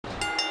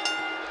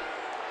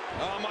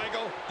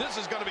Michael, this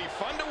is going to be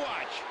fun to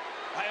watch.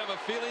 I have a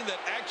feeling that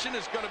action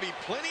is going to be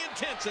plenty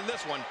intense in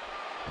this one.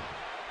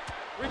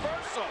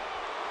 Reversal.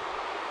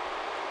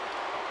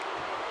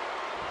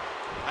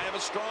 I have a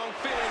strong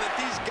feeling that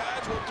these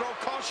guys will throw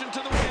caution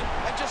to the wind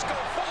and just go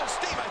full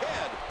steam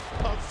ahead.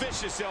 A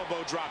vicious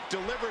elbow drop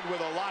delivered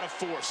with a lot of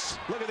force.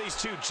 Look at these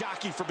two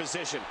jockey for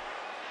position.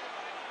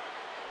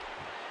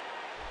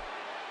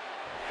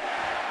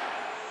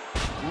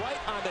 Right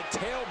on the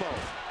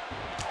tailbone.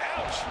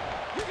 Ouch!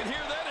 You can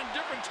hear that in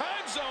different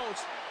time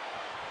zones.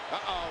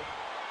 Uh-oh.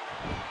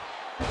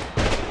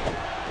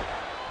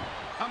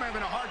 I'm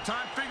having a hard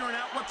time figuring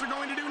out what they're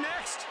going to do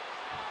next.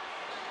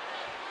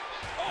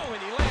 Oh,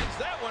 and he lands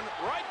that one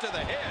right to the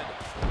head.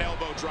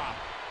 Elbow drop.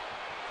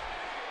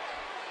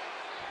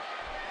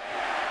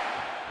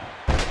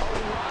 A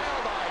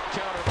wild-eyed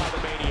counter by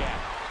the Maniac.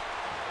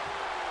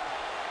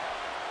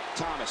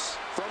 Thomas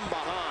from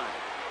behind.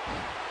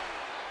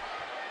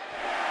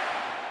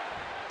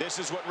 This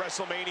is what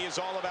WrestleMania is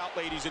all about,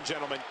 ladies and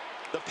gentlemen.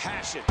 The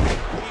passion,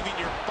 leaving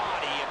your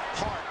body and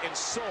heart and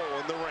soul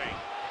in the ring.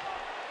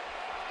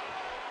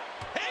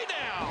 Hey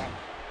now!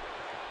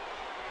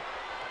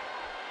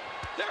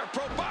 There are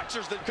pro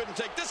boxers that couldn't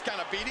take this kind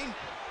of beating.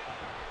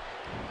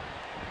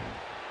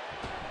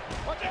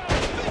 Watch out!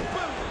 Big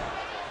boot!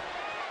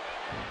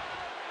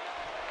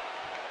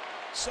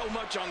 So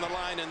much on the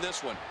line in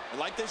this one. And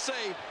like they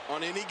say,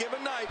 on any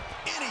given night,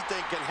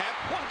 anything can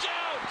happen. Watch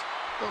out!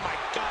 Oh my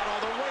God, all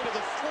the way to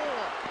the floor.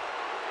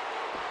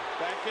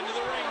 Back into the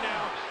ring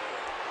now.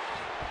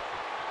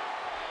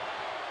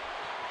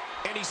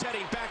 And he's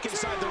heading back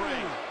inside the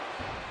ring.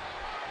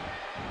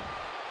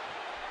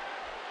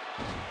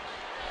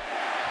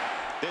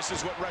 This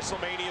is what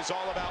WrestleMania is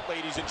all about,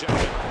 ladies and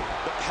gentlemen.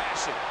 The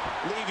passion,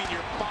 leaving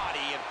your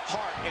body and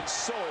heart and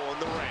soul in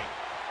the ring.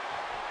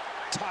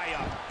 Tie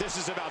up. This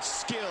is about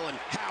skill and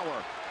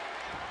power.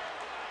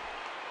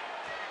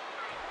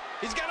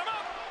 He's got him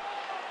up.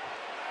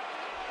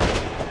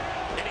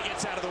 And he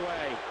gets out of the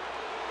way.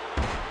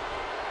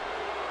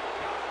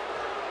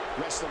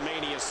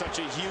 WrestleMania is such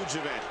a huge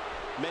event.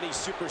 Many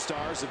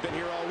superstars have been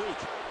here all week,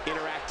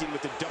 interacting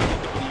with the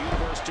WWE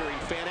Universe during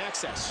fan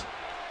access.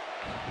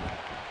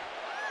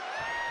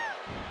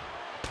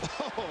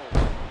 Oh.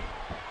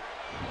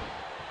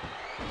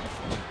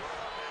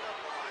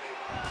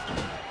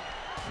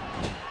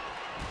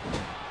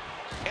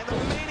 And the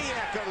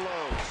Maniac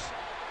unloads.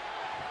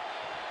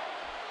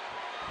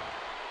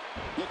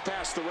 Look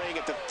past the ring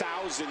at the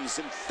thousands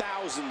and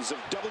thousands of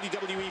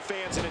WWE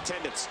fans in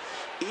attendance.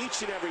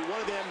 Each and every one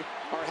of them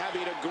are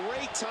having a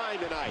great time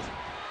tonight.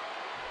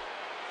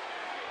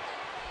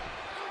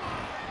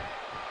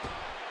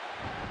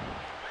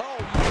 Oh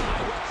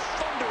my, what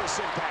thunderous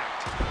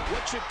impact.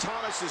 What should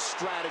Thomas's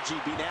strategy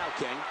be now,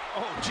 King?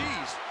 Oh,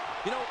 geez.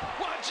 You know,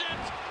 watch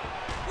it.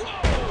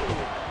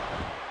 Whoa!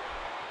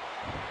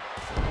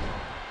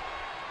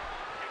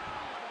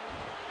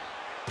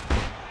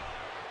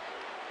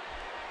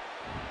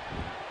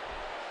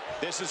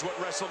 This is what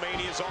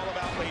WrestleMania is all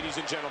about, ladies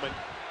and gentlemen.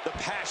 The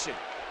passion,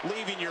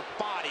 leaving your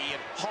body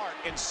and heart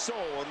and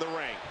soul in the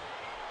ring.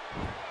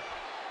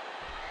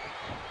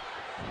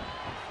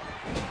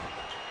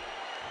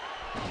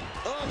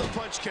 Oh, the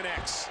punch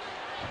connects.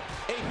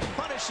 A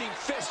punishing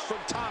fist from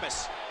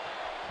Thomas.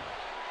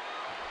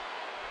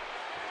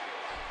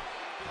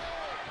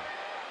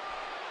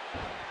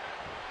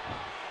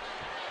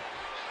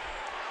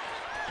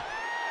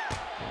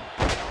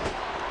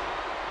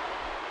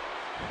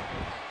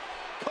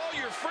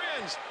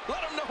 Friends,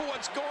 let them know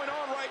what's going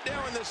on right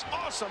now in this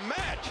awesome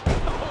match.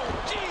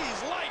 Oh,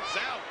 geez, lights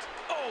out.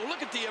 Oh,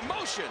 look at the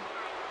emotion.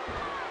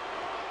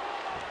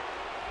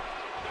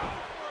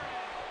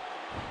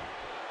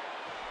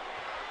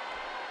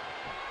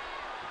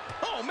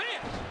 Oh,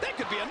 man, that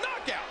could be a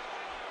knockout.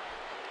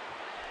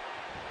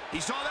 He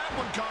saw that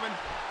one coming.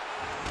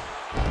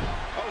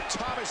 Oh,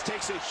 Thomas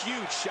takes a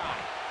huge shot.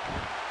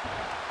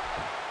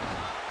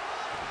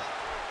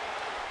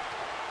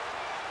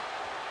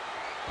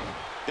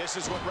 This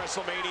is what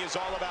WrestleMania is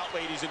all about,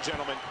 ladies and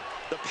gentlemen.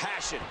 The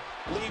passion,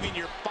 leaving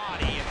your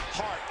body and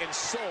heart and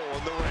soul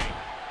in the ring.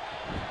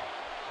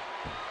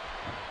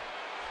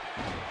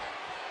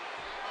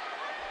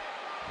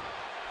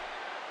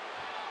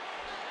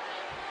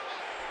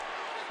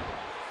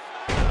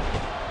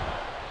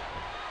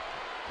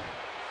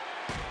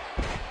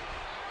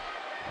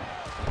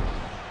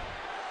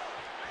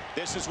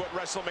 This is what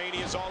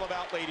WrestleMania is all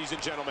about, ladies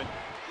and gentlemen.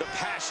 The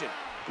passion,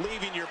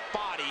 leaving your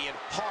body and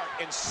heart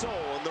and soul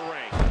in the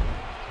ring.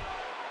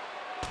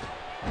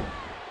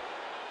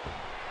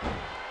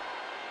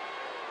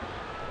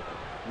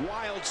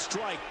 Wild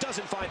strike,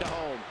 doesn't find a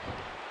home.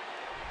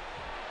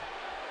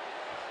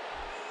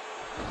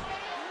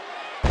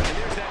 And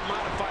there's that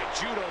modified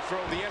judo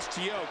throw, the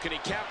STO. Can he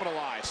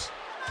capitalize?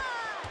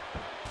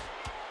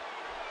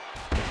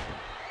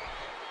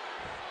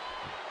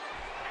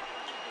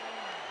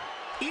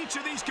 Each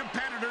of these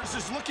competitors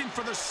is looking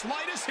for the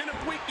slightest hint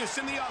of weakness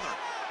in the other.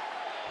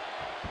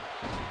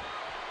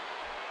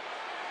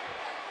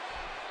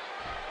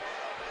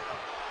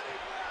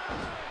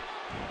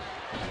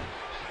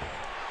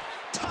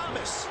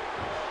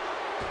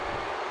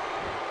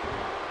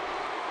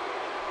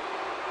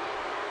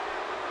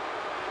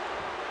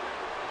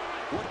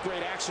 What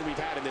great action we've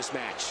had in this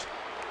match.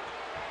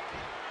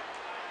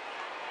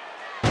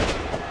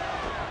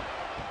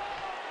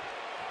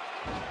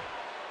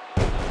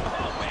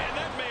 Oh, man,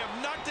 that may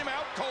have knocked him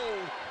out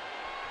cold.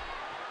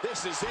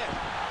 This is it.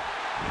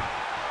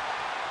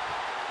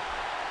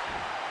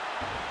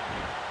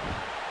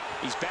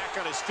 He's back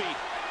on his feet,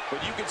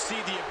 but you can see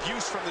the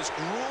abuse from this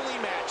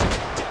grueling match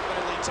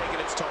definitely taking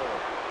its toll.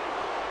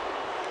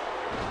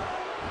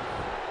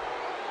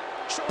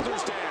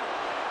 Shoulders down.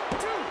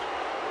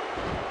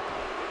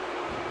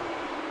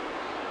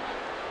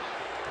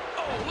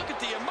 Oh, look at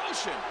the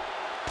emotion.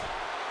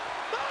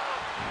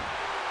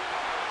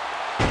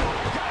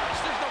 Gosh,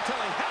 there's no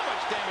telling how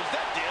much damage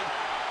that did.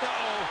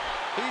 Uh-oh,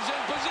 he's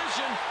in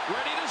position,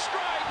 ready to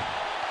strike.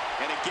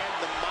 And again,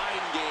 the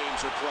mind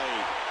games are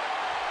played.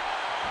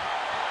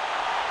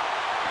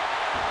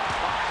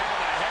 Oh, how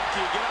the heck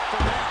do you get up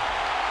from there?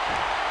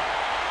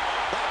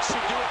 That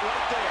should do it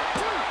right there.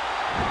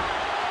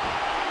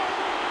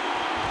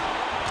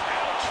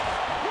 Ouch.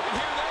 You can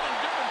hear that in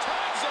different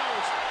time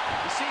zones.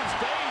 He seems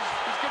dazed.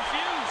 He's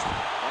confused.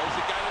 Oh,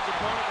 he's got his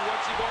opponent, and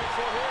what's he going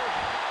for here?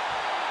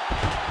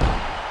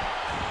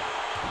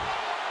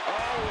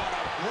 Oh, what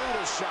a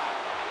brutal shot.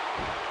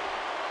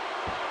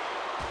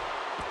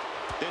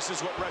 This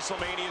is what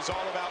WrestleMania is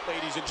all about,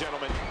 ladies and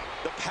gentlemen.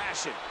 The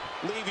passion,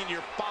 leaving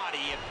your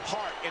body and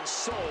heart and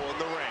soul in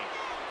the ring.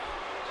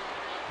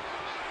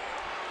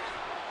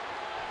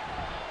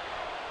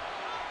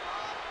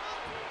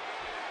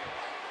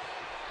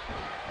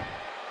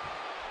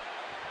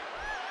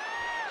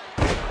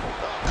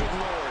 Oh, good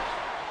Lord.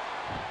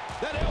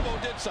 That elbow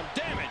did some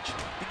damage.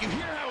 Did you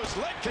hear how his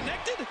leg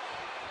connected?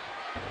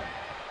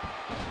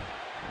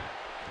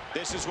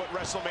 This is what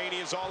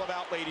WrestleMania is all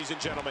about, ladies and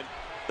gentlemen.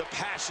 The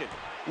passion,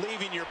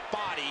 leaving your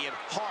body and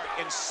heart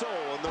and soul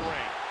in the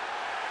ring.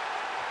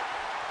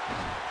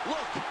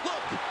 Look,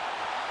 look.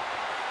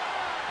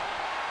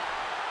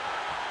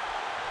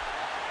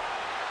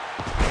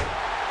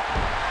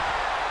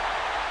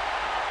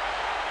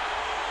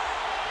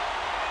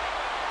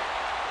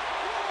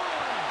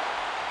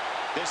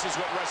 This is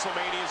what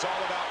WrestleMania is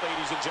all about,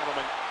 ladies and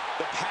gentlemen.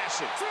 The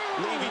passion,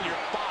 leaving your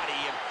body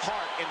and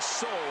heart and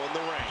soul in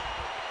the ring.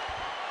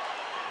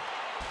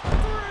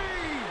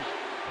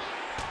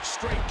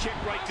 Straight kick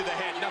right to the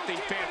head. Nothing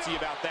fancy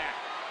about that.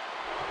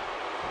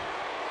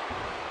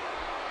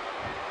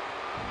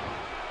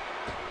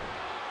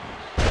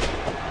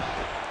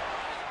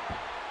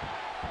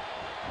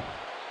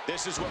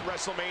 This is what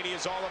WrestleMania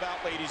is all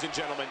about, ladies and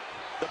gentlemen.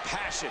 The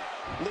passion,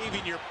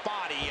 leaving your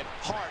body and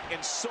heart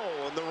and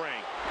soul in the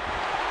ring.